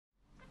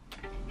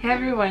Hey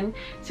everyone,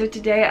 so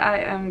today I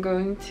am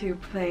going to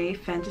play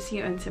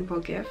Fantasy on Simple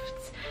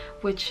Gifts,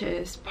 which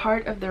is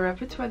part of the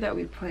repertoire that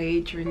we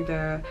played during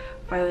the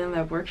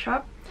ViolinLab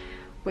workshop,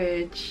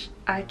 which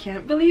I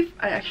can't believe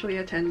I actually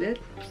attended.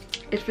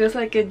 It feels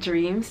like a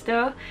dream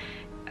still,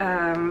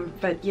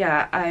 but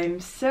yeah, I'm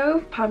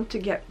so pumped to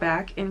get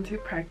back into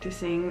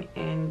practicing.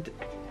 And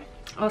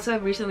also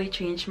I've recently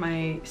changed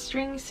my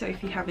strings, so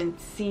if you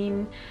haven't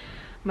seen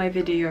my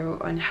video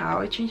on how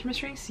I changed my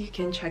strings, you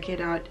can check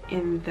it out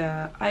in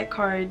the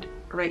iCard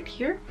right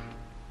here.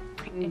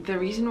 The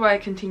reason why I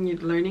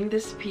continued learning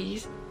this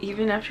piece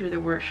even after the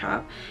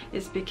workshop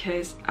is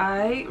because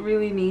I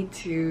really need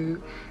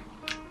to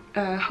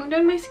hone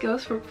down my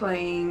skills for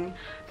playing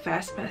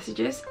fast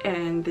passages,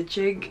 and the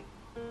jig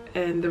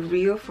and the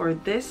reel for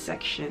this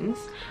sections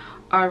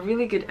are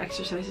really good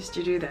exercises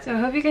to do that. So I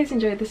hope you guys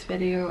enjoyed this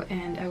video,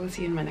 and I will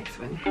see you in my next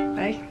one.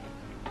 Bye!